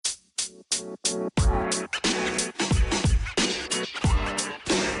Hello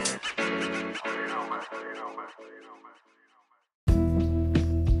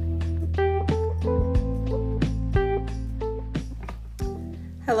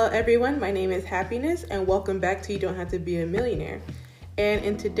everyone, my name is Happiness and welcome back to You Don't Have to Be a Millionaire. And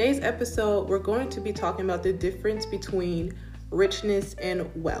in today's episode, we're going to be talking about the difference between richness and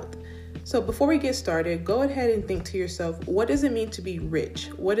wealth. So before we get started, go ahead and think to yourself, what does it mean to be rich?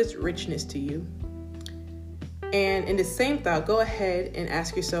 What is richness to you? And in the same thought, go ahead and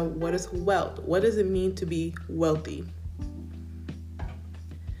ask yourself, what is wealth? What does it mean to be wealthy?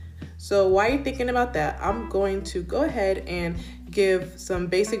 So while you're thinking about that, I'm going to go ahead and give some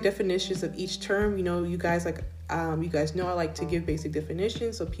basic definitions of each term. You guys know I like to give basic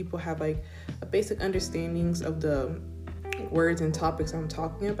definitions so people have like a basic understandings of the words and topics I'm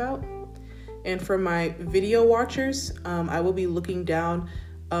talking about. And for my video watchers, I will be looking down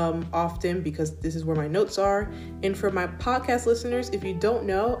often because this is where my notes are. And for my podcast listeners, if you don't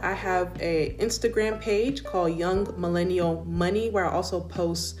know, I have a Instagram page called Young Millennial Money where I also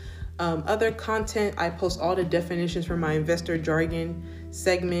post other content. I post all the definitions for my investor jargon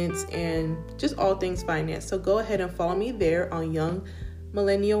segments and just all things finance. So go ahead and follow me there on Young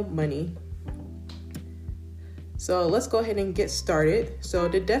Millennial Money. So let's go ahead and get started. So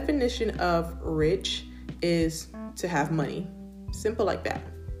the definition of rich is to have money. Simple like that.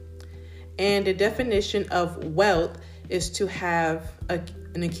 And the definition of wealth is to have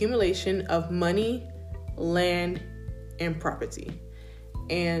an accumulation of money, land, and property.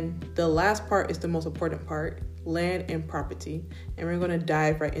 And the last part is the most important part, land and property. And we're going to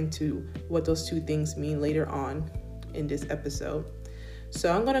dive right into what those two things mean later on in this episode. So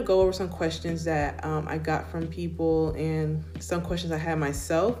I'm going to go over some questions that I got from people and some questions I had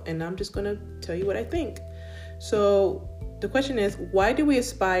myself. And I'm just going to tell you what I think. So the question is, why do we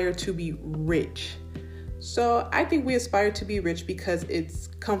aspire to be rich? So I think we aspire to be rich because it's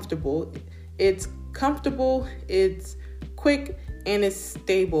comfortable. It's quick, and it's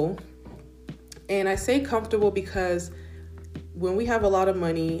stable. And I say comfortable because when we have a lot of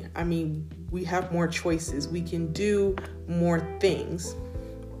money, we have more choices. We can do more things.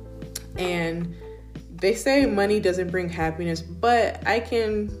 And they say money doesn't bring happiness, but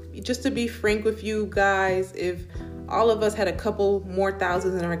just to be frank with you guys, if all of us had a couple more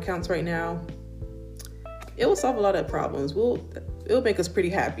thousands in our accounts right now, it will solve a lot of problems. It'll make us pretty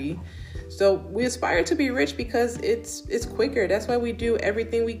happy. So we aspire to be rich because it's quicker. That's why we do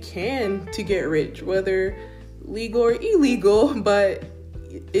everything we can to get rich, whether legal or illegal, but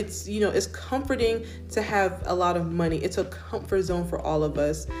it's comforting to have a lot of money. It's a comfort zone for all of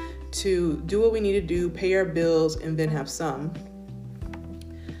us to do what we need to do, pay our bills, and then have some.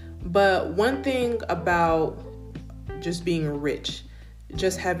 But one thing about just being rich,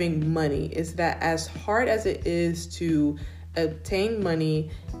 just having money, is that as hard as it is to obtain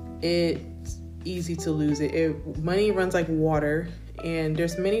money, it's easy to lose it. Money runs like water, and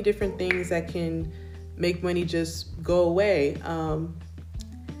there's many different things that can make money just go away.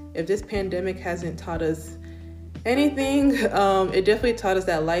 If this pandemic hasn't taught us anything, it definitely taught us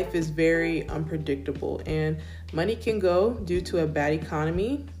that life is very unpredictable, and money can go due to a bad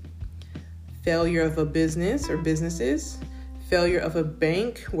economy, failure of a business or businesses, failure of a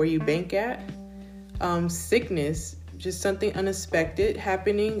bank where you bank at, sickness, just something unexpected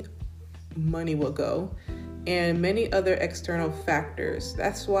happening, money will go, and many other external factors.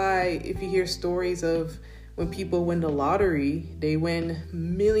 That's why if you hear stories of when people win the lottery, they win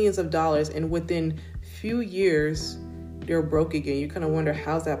millions of dollars, and within few years, they're broke again. You kind of wonder,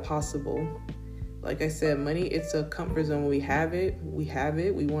 how's that possible? Like I said, money, it's a comfort zone. When we have it,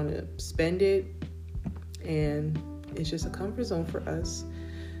 we want to spend it, and it's just a comfort zone for us.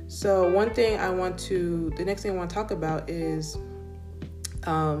 So the next thing I want to talk about is,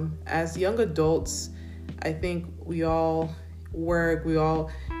 as young adults, I think we all work, we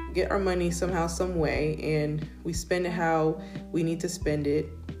all get our money somehow, some way, and we spend it how we need to spend it.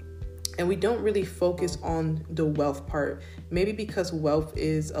 And we don't really focus on the wealth part, maybe because wealth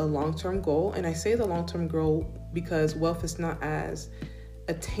is a long-term goal. And I say the long-term goal because wealth is not as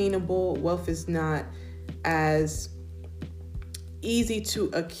attainable. Wealth is not as easy to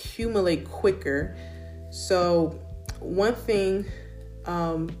accumulate quicker. So one thing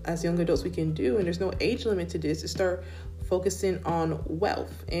as young adults we can do, and there's no age limit to this, is start focusing on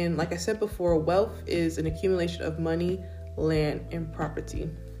wealth. And like I said before, wealth is an accumulation of money, land, and property.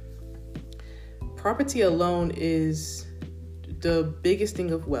 Property alone is the biggest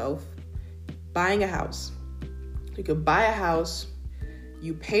thing of wealth. Buying a house. You could buy a house,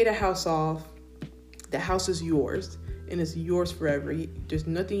 you pay the house off, the house is yours. and it's yours forever. There's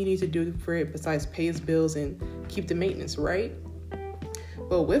nothing you need to do for it besides pay its bills and keep the maintenance, right?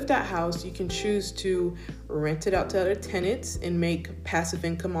 But with that house, you can choose to rent it out to other tenants and make passive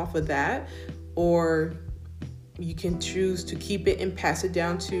income off of that, or you can choose to keep it and pass it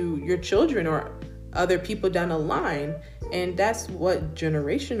down to your children or other people down the line. And that's what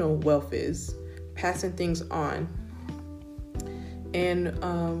generational wealth is, passing things on. And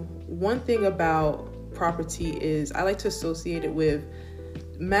one thing about property is I like to associate it with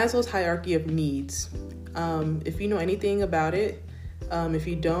Maslow's hierarchy of needs. If you know anything about it, if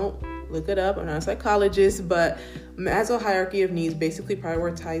you don't, look it up. I'm not a psychologist, but Maslow's hierarchy of needs basically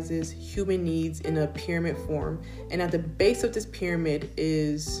prioritizes human needs in a pyramid form. And at the base of this pyramid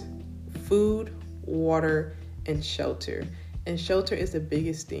is food, water, and shelter. And shelter is the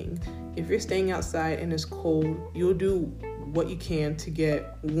biggest thing. If you're staying outside and it's cold, you'll do what you can to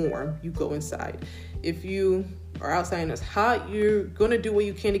get warm. You go inside. If you are outside and it's hot, you're going to do what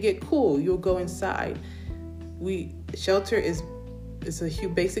you can to get cool. You'll go inside. Shelter is a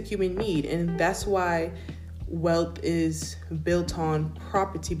basic human need, and that's why wealth is built on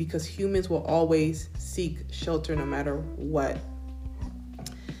property, because humans will always seek shelter no matter what.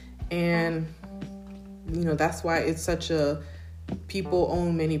 And that's why it's such a people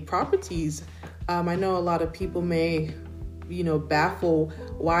own many properties. I know a lot of people may baffle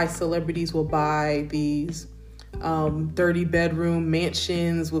why celebrities will buy these 30-bedroom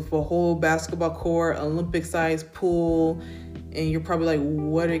mansions with a whole basketball court, Olympic-sized pool, and you're probably like,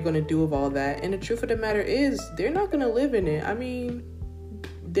 what are they going to do with all that? And the truth of the matter is, they're not going to live in it. I mean,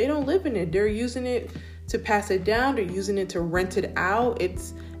 they don't live in it. They're using it to pass it down. They're using it to rent it out.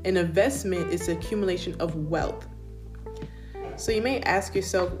 It's an investment. It's accumulation of wealth. So you may ask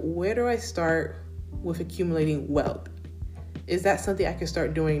yourself, where do I start with accumulating wealth? Is that something I can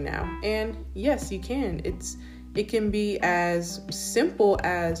start doing now? And yes, you can. It can be as simple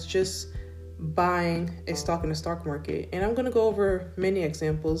as just buying a stock in the stock market. And I'm going to go over many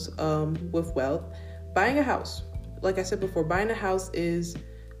examples with wealth. Buying a house. Like I said before, buying a house is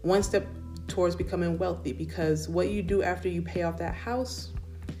one step towards becoming wealthy, because what you do after you pay off that house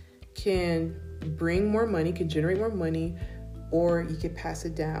can bring more money, can generate more money, or you can pass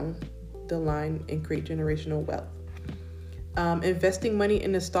it down the line and create generational wealth. Investing money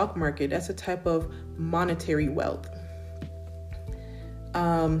in the stock market, that's a type of monetary wealth.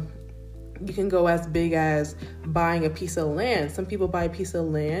 You can go as big as buying a piece of land. Some people buy a piece of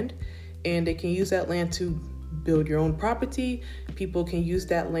land and they can use that land to build your own property. People can use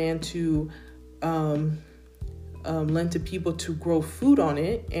that land to lend to people to grow food on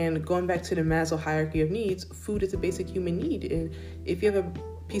it. And going back to the Maslow hierarchy of needs, food is a basic human need. And if you have a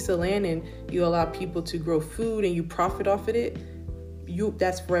piece of land and you allow people to grow food and you profit off of it,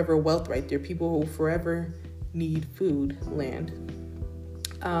 that's forever wealth right there. People will forever need food, land.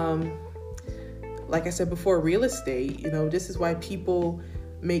 Like I said before, real estate, this is why people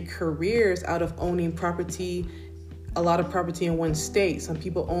make careers out of owning property, a lot of property in one state. Some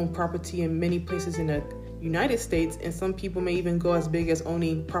people own property in many places in the United States, and some people may even go as big as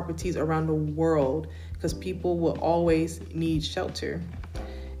owning properties around the world, because people will always need shelter.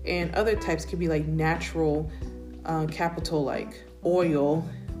 And other types could be like natural capital, like oil,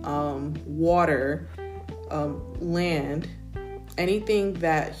 water, land. Anything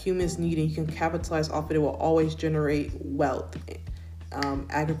that humans need and you can capitalize off of it will always generate wealth.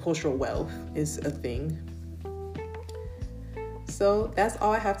 Agricultural wealth is a thing. So that's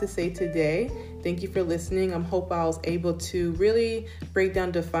all I have to say today. Thank you for listening. I hope I was able to really break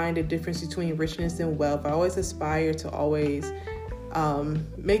down, define the difference between richness and wealth. I always aspire to always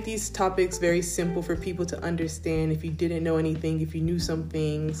make these topics very simple for people to understand. If you didn't know anything, if you knew some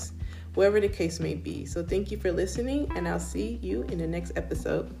things, whatever the case may be. So thank you for listening, and I'll see you in the next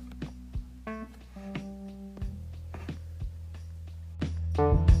episode.